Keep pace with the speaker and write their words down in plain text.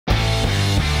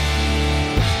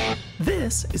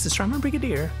This is the Strymon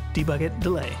Brigadier dBucket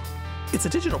delay. It's a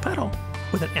digital pedal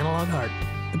with an analog heart.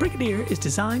 The Brigadier is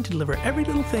designed to deliver every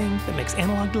little thing that makes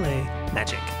analog delay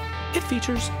magic. It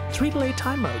features 3 delay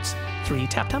time modes, 3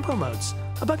 tap tempo modes,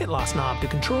 a bucket loss knob to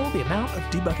control the amount of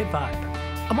dBucket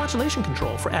vibe, a modulation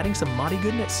control for adding some Modi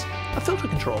goodness, a filter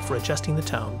control for adjusting the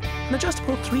tone, an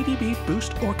adjustable 3 dB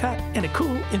boost or cut, and a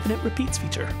cool infinite repeats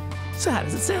feature. So how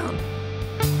does it sound?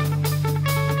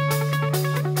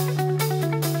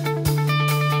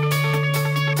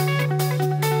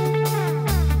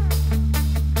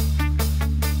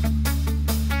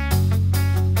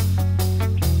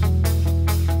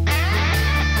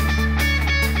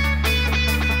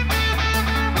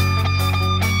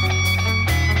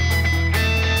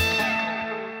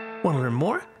 Want to learn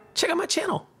more? Check out my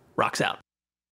channel. Rocks out.